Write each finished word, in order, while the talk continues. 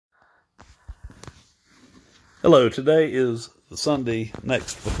Hello, today is the Sunday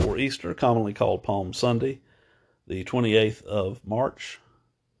next before Easter, commonly called Palm Sunday, the 28th of March,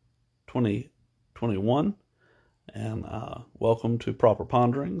 2021, and welcome to Proper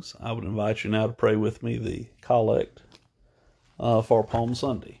Ponderings. I would invite you now to pray with me the collect for Palm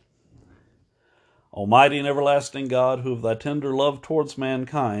Sunday. Almighty and everlasting God, who of thy tender love towards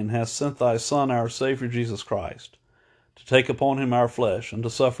mankind hast sent thy Son, our Savior Jesus Christ, to take upon him our flesh and to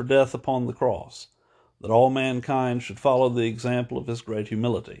suffer death upon the cross, that all mankind should follow the example of his great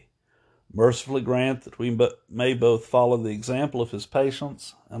humility. Mercifully grant that we may both follow the example of his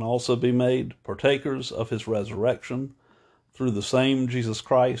patience and also be made partakers of his resurrection through the same Jesus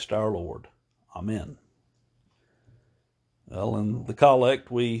Christ our Lord. Amen. Well, in the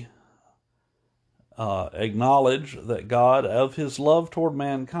collect we acknowledge that God, of his love toward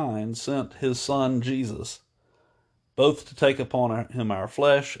mankind, sent his Son Jesus, both to take upon him our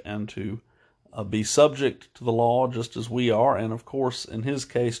flesh and to be subject to the law just as we are, and of course, in his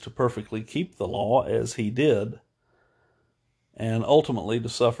case, to perfectly keep the law as he did, and ultimately to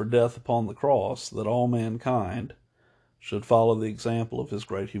suffer death upon the cross, that all mankind should follow the example of his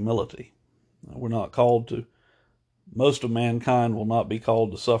great humility. We're not called to, most of mankind will not be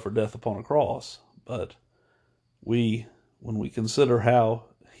called to suffer death upon a cross, but when we consider how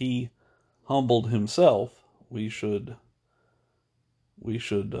he humbled himself, we should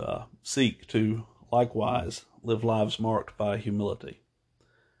seek to likewise live lives marked by humility.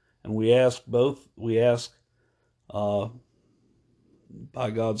 And we ask by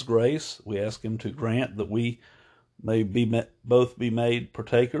God's grace, we ask him to grant that we may both be made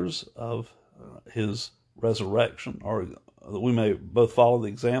partakers of his resurrection, or that we may both follow the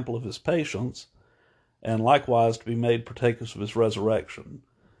example of his patience, and likewise to be made partakers of his resurrection.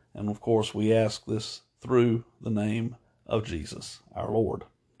 And of course, we ask this through the name of Jesus, our Lord,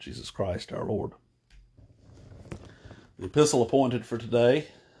 Jesus Christ, our Lord. The epistle appointed for today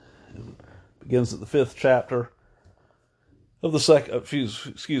begins at the fifth chapter of the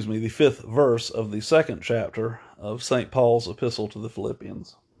the fifth verse of the second chapter of St. Paul's epistle to the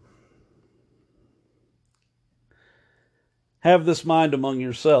Philippians. Have this mind among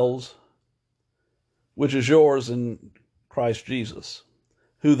yourselves, which is yours in Christ Jesus,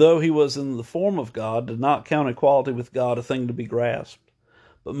 who, though he was in the form of God, did not count equality with God a thing to be grasped,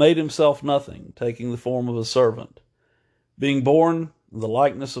 but made himself nothing, taking the form of a servant, being born in the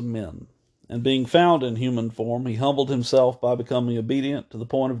likeness of men. And being found in human form, he humbled himself by becoming obedient to the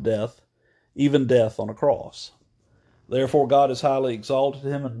point of death, even death on a cross. Therefore God has highly exalted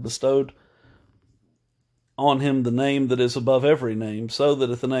him and bestowed on him the name that is above every name, so that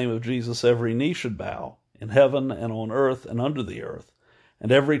at the name of Jesus every knee should bow, in heaven and on earth and under the earth,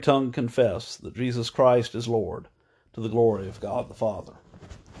 and every tongue confess that Jesus Christ is Lord, to the glory of God the Father.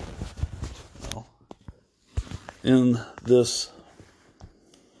 Well, in this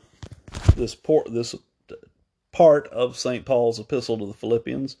part of St. Paul's epistle to the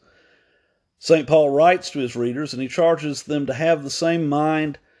Philippians, St. Paul writes to his readers, and he charges them to have the same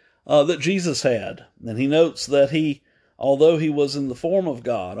mind that Jesus had. And he notes that although he was in the form of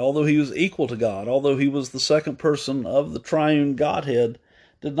God, although he was equal to God, although he was the second person of the triune Godhead,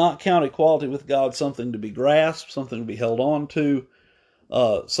 did not count equality with God something to be grasped, something to be held on to,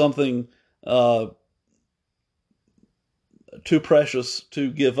 something too precious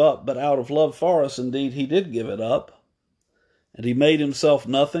to give up, but out of love for us, indeed, he did give it up. And he made himself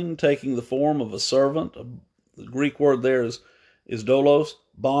nothing, taking the form of a servant. The Greek word there is doulos,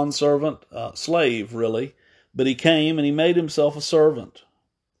 bondservant, slave, really. But he came and he made himself a servant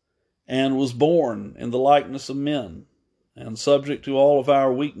and was born in the likeness of men and subject to all of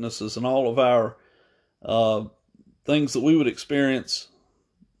our weaknesses and all of our things that we would experience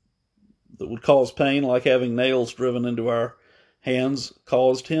that would cause pain, like having nails driven into our hands,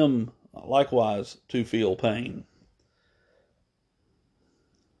 caused him likewise to feel pain.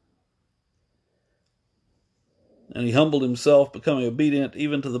 And he humbled himself, becoming obedient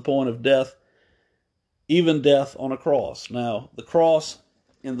even to the point of death, even death on a cross. Now, the cross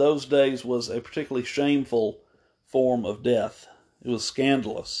in those days was a particularly shameful form of death. It was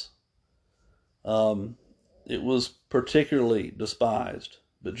scandalous. It was particularly despised.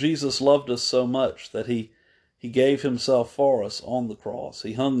 But Jesus loved us so much that he gave himself for us on the cross.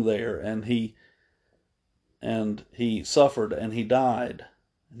 He hung there, and he suffered, and he died.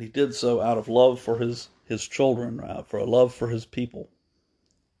 And he did so out of love for his children, for a love for his people.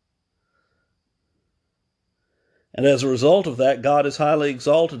 And as a result of that, God has highly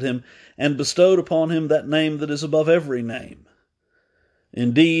exalted him and bestowed upon him that name that is above every name.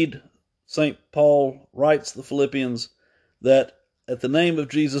 Indeed, St. Paul writes to the Philippians that at the name of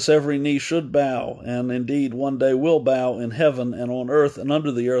Jesus every knee should bow, and indeed one day will bow in heaven and on earth and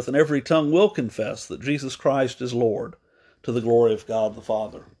under the earth, and every tongue will confess that Jesus Christ is Lord, to the glory of God the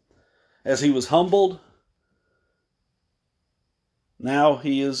Father. As he was humbled, now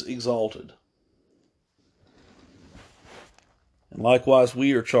he is exalted. And likewise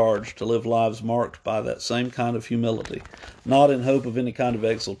we are charged to live lives marked by that same kind of humility, not in hope of any kind of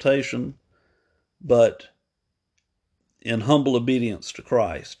exaltation, but in humble obedience to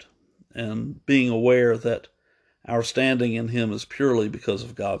Christ, and being aware that our standing in him is purely because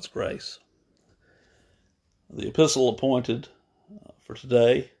of God's grace. The epistle appointed for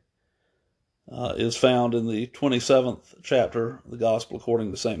today is found in the 27th chapter of the Gospel according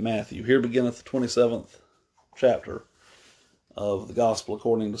to St. Matthew. Here beginneth the 27th chapter of the Gospel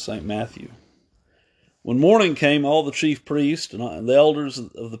according to St. Matthew. When morning came, all the chief priests and the elders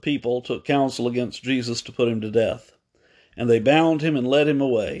of the people took counsel against Jesus to put him to death. And they bound him and led him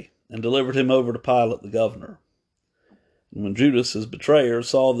away, and delivered him over to Pilate the governor. And when Judas, his betrayer,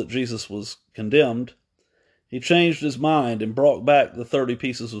 saw that Jesus was condemned, he changed his mind and brought back the 30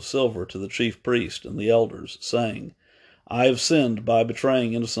 pieces of silver to the chief priest and the elders, saying, I have sinned by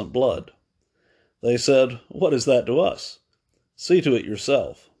betraying innocent blood. They said, What is that to us? See to it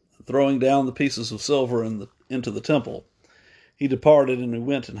yourself. And throwing down the pieces of silver into the temple, he departed, and he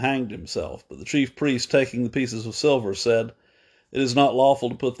went and hanged himself. But the chief priest, taking the pieces of silver, said, It is not lawful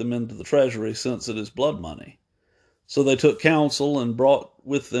to put them into the treasury, since it is blood money. So they took counsel and bought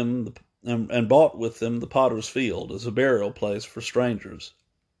with them the potter's field as a burial place for strangers.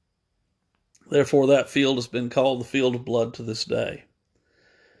 Therefore that field has been called the field of blood to this day.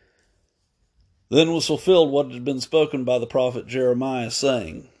 Then was fulfilled what had been spoken by the prophet Jeremiah,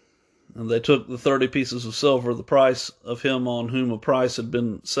 saying, And they took the 30 pieces of silver, the price of him on whom a price had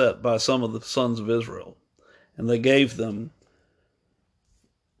been set by some of the sons of Israel, and they gave them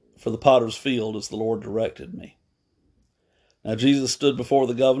for the potter's field as the Lord directed me. Now Jesus stood before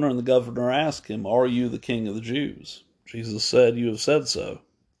the governor, and the governor asked him, Are you the king of the Jews? Jesus said, You have said so.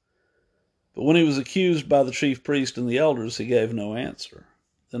 But when he was accused by the chief priest and the elders, he gave no answer.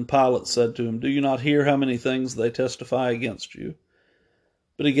 Then Pilate said to him, Do you not hear how many things they testify against you?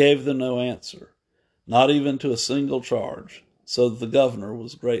 But he gave them no answer, not even to a single charge, so that the governor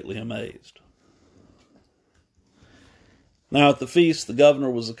was greatly amazed. Now at the feast the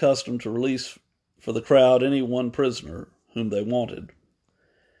governor was accustomed to release for the crowd any one prisoner whom they wanted.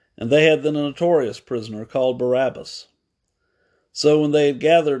 And they had then a notorious prisoner called Barabbas. So when they had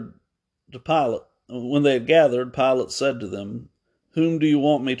gathered, Pilate said to them, Whom do you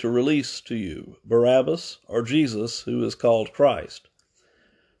want me to release to you, Barabbas or Jesus, who is called Christ?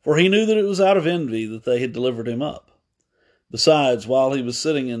 For he knew that it was out of envy that they had delivered him up. Besides, while he was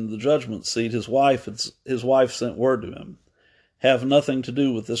sitting in the judgment seat, his wife sent word to him, Have nothing to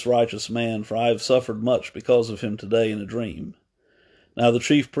do with this righteous man, for I have suffered much because of him today in a dream. Now the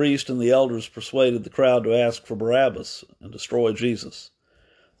chief priest and the elders persuaded the crowd to ask for Barabbas and destroy Jesus.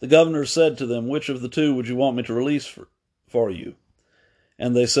 The governor said to them, Which of the two would you want me to release for you?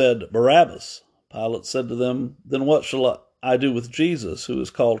 And they said, Barabbas. Pilate said to them, Then what shall I do with Jesus, who is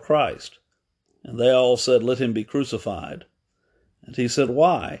called Christ? And they all said, Let him be crucified. And he said,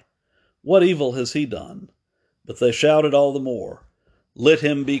 Why? What evil has he done? But they shouted all the more, Let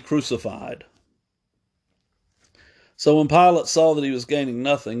him be crucified. So when Pilate saw that he was gaining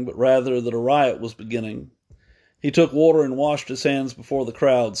nothing, but rather that a riot was beginning, he took water and washed his hands before the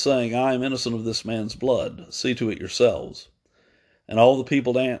crowd, saying, I am innocent of this man's blood. See to it yourselves. And all the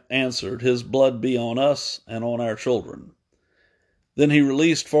people answered, His blood be on us and on our children. Then he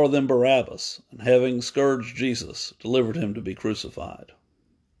released for them Barabbas, and having scourged Jesus, delivered him to be crucified.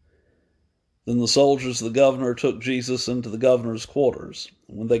 Then the soldiers of the governor took Jesus into the governor's quarters,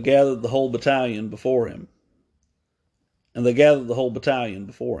 and when they gathered the whole battalion before him, and they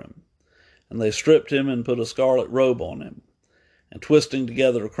stripped him and put a scarlet robe on him, and twisting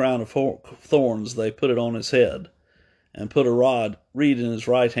together a crown of thorns, they put it on his head, and put a reed in his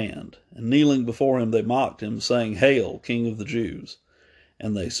right hand, and kneeling before him they mocked him, saying, Hail, King of the Jews!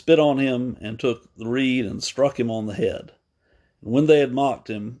 And they spit on him, and took the reed, and struck him on the head. And when they had mocked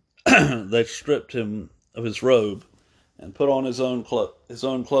him, they stripped him of his robe, and put on his own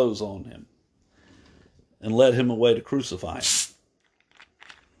clothes on him, and led him away to crucify him.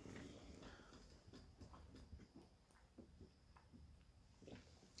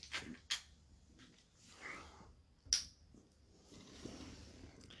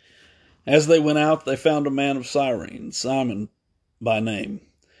 As they went out, they found a man of Cyrene, Simon by name,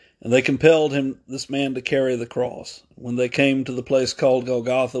 and they compelled this man to carry the cross. When they came to the place called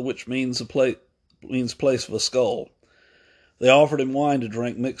Golgotha, which means place of a skull, They offered him wine to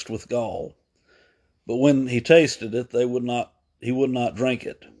drink mixed with gall. But when he tasted it, he would not drink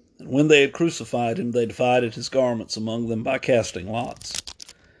it. And when they had crucified him, they divided his garments among them by casting lots.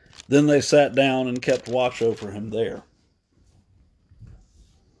 Then they sat down and kept watch over him there.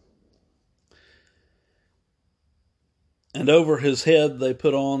 And over his head they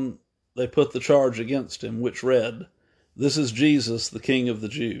put the charge against him, which read, "This is Jesus, the King of the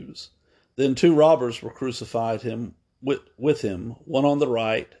Jews." Then 2 robbers were crucified with him, one on the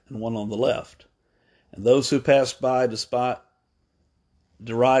right and one on the left. And those who passed by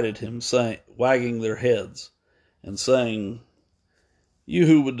derided him, wagging their heads, and saying, "You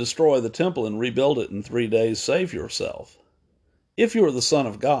who would destroy the temple and rebuild it in 3 days, save yourself. If you are the Son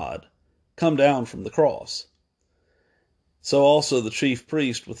of God, come down from the cross." So also the chief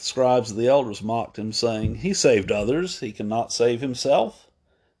priest with the scribes and the elders mocked him, saying, "He saved others, he cannot save himself.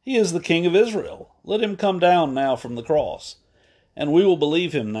 He is the King of Israel. Let him come down now from the cross, and we will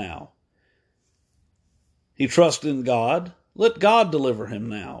believe him now. He trusts in God. Let God deliver him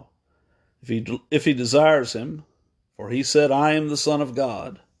now, if he desires him. For he said, 'I am the Son of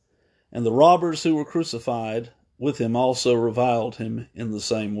God.'" And the robbers who were crucified with him also reviled him in the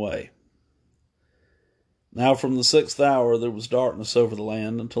same way. Now from the 6th hour there was darkness over the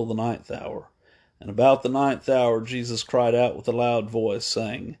land until the 9th hour. And about the 9th hour Jesus cried out with a loud voice,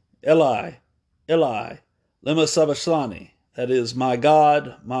 saying, "Eli, Eli, lema sabachthani?" That is, my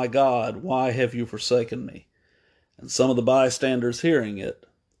God, why have you forsaken me?" And some of the bystanders hearing it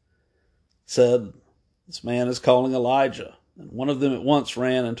said, "This man is calling Elijah." And one of them at once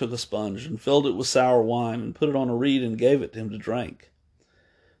ran and took a sponge and filled it with sour wine and put it on a reed and gave it to him to drink.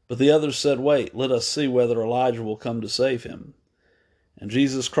 But the others said, "Wait, let us see whether Elijah will come to save him." And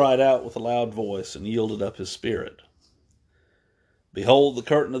Jesus cried out with a loud voice and yielded up his spirit. Behold, the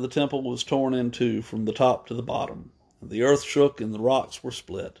curtain of the temple was torn in two from the top to the bottom, and the earth shook and the rocks were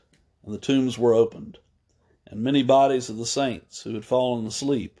split, and the tombs were opened. And many bodies of the saints who had fallen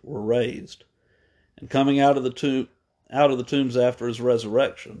asleep were raised. And coming out of the tombs after his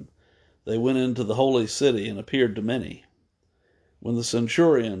resurrection, they went into the holy city and appeared to many. When the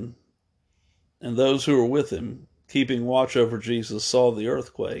centurion and those who were with him, keeping watch over Jesus, saw the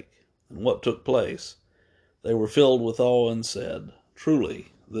earthquake and what took place, they were filled with awe and said,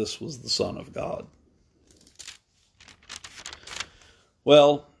 "Truly, this was the Son of God."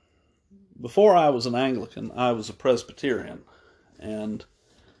 Well, before I was an Anglican, I was a Presbyterian, and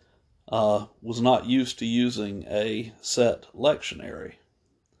was not used to using a set lectionary.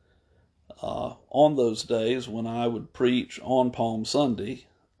 On those days when I would preach on Palm Sunday,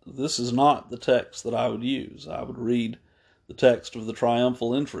 this is not the text that I would use. I would read the text of the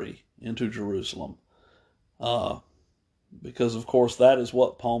triumphal entry into Jerusalem, because, of course, that is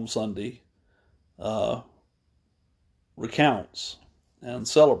what Palm Sunday recounts and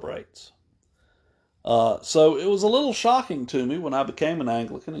celebrates. So it was a little shocking to me when I became an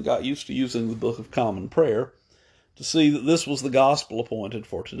Anglican and got used to using the Book of Common Prayer to see that this was the gospel appointed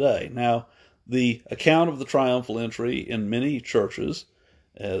for today. Now, the account of the triumphal entry in many churches,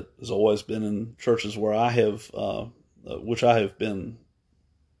 has always been in churches where I have been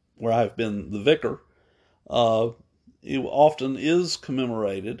the vicar, it often is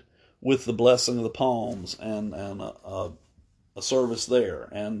commemorated with the blessing of the palms and a service there,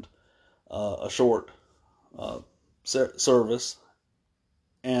 and a short service,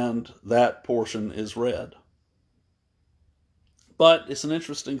 and that portion is read. But it's an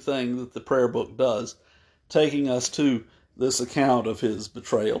interesting thing that the prayer book does, taking us to this account of his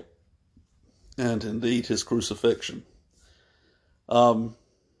betrayal and indeed his crucifixion. I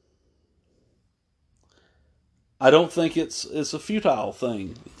don't think it's a futile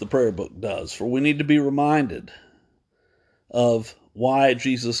thing that the prayer book does, for we need to be reminded of why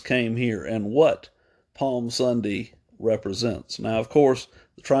Jesus came here and what Palm Sunday represents. Now, of course,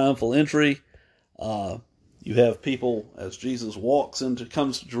 the triumphal entry, you have people, as Jesus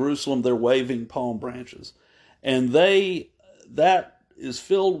comes to Jerusalem, they're waving palm branches. And that is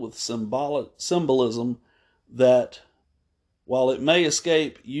filled with symbolism that, while it may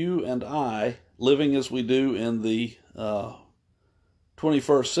escape you and I, living as we do in the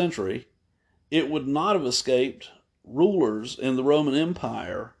 21st century, it would not have escaped rulers in the Roman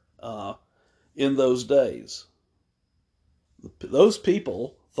Empire in those days. Those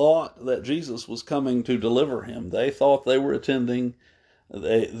people thought that Jesus was coming to deliver him. They thought they were attending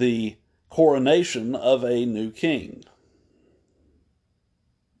the coronation of a new king.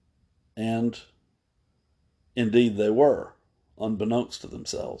 And indeed they were, unbeknownst to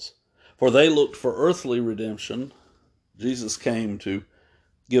themselves. For they looked for earthly redemption. Jesus came to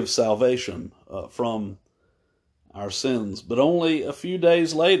give salvation from our sins. But only a few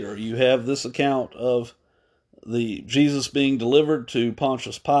days later, you have this account of the Jesus being delivered to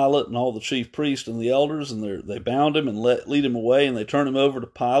Pontius Pilate and all the chief priests and the elders, and they bound him and lead him away, and they turn him over to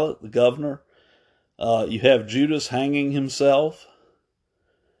Pilate, the governor. You have Judas hanging himself,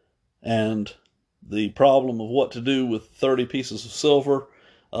 and the problem of what to do with 30 pieces of silver,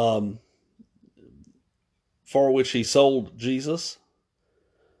 for which he sold Jesus,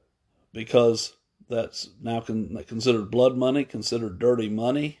 because that's now considered blood money, considered dirty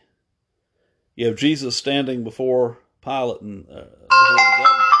money. You have Jesus standing before Pilate and before the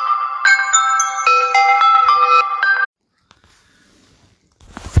governor.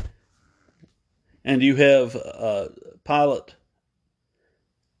 And you have Pilate,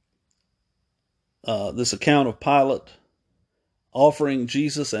 this account of Pilate offering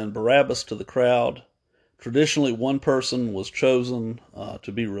Jesus and Barabbas to the crowd. Traditionally, one person was chosen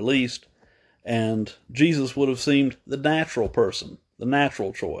to be released, and Jesus would have seemed the natural person, the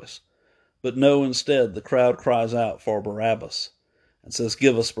natural choice. But no, instead, the crowd cries out for Barabbas and says,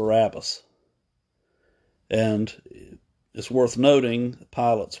 "Give us Barabbas." And it's worth noting,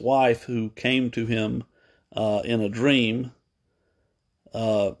 Pilate's wife, who came to him in a dream,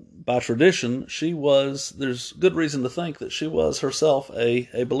 by tradition, there's good reason to think that she was herself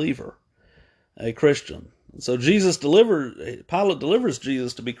a believer, a Christian. And so Pilate delivers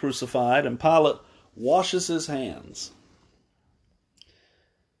Jesus to be crucified, and Pilate washes his hands.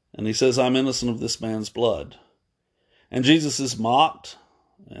 And he says, "I'm innocent of this man's blood." And Jesus is mocked,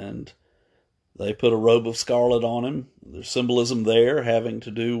 and they put a robe of scarlet on him. There's symbolism there having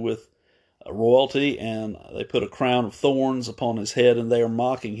to do with royalty, and they put a crown of thorns upon his head, and they are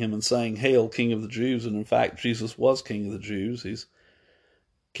mocking him and saying, "Hail, King of the Jews." And in fact, Jesus was King of the Jews. He's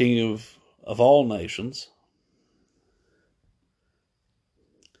King of all nations.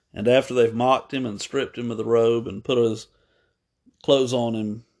 And after they've mocked him and stripped him of the robe and put his clothes on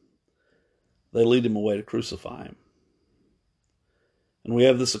him, they lead him away to crucify him. And we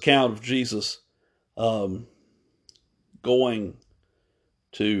have this account of Jesus going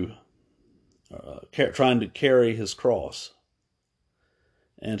to trying to carry his cross,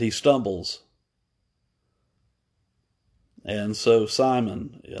 and he stumbles, and so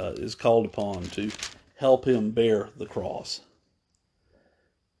Simon is called upon to help him bear the cross.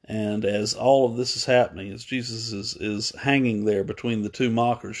 And as all of this is happening, as Jesus is hanging there between the two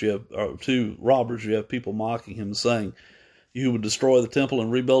mockers, two robbers, you have people mocking him, saying, "You would destroy the temple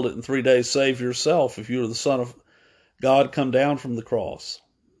and rebuild it in 3 days, save yourself. If you are the Son of God, come down from the cross."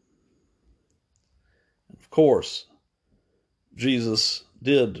 Of course, Jesus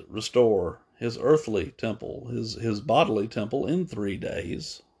did restore his earthly temple, his bodily temple, in 3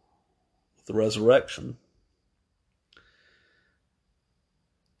 days with the resurrection.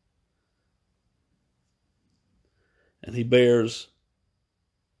 And he bears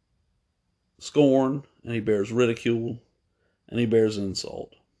scorn, and he bears ridicule, and he bears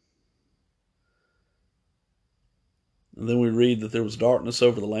insult. And then we read that there was darkness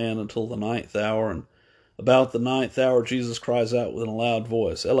over the land until the 9th hour, and about the 9th hour Jesus cries out with a loud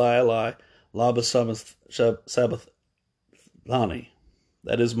voice, "Eli, Eli, lama sabachthani."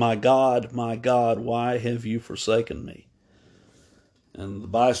 That is, my God, why have you forsaken me?" And the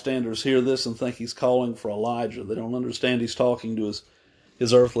bystanders hear this and think he's calling for Elijah. They don't understand he's talking to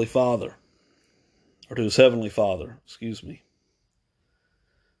his earthly father, or to his heavenly father, excuse me.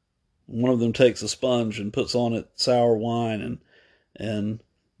 And one of them takes a sponge and puts on it sour wine and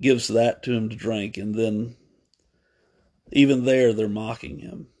gives that to him to drink, and then even there they're mocking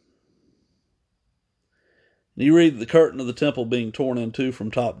him. And you read the curtain of the temple being torn in two from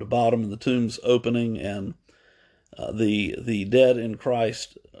top to bottom, and the tombs opening, and the dead in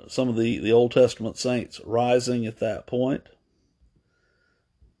Christ, some of the Old Testament saints rising at that point.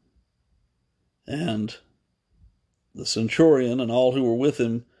 And the centurion and all who were with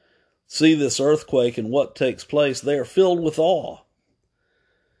him see this earthquake and what takes place. They are filled with awe.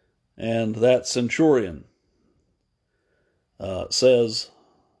 And that centurion says,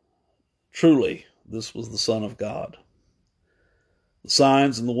 "Truly, this was the Son of God." The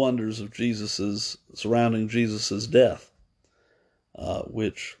signs and the wonders of surrounding Jesus' death,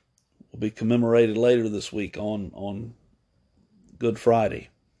 which will be commemorated later this week on Good Friday.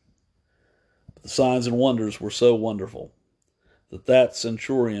 But the signs and wonders were so wonderful that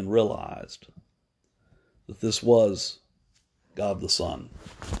centurion realized that this was God the Son.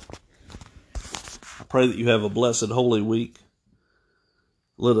 I pray that you have a blessed Holy Week.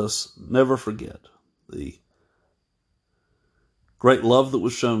 Let us never forget the great love that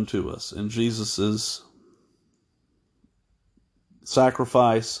was shown to us in Jesus'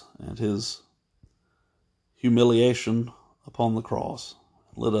 sacrifice and his humiliation upon the cross.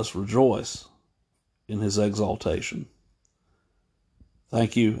 Let us rejoice in his exaltation.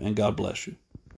 Thank you, and God bless you.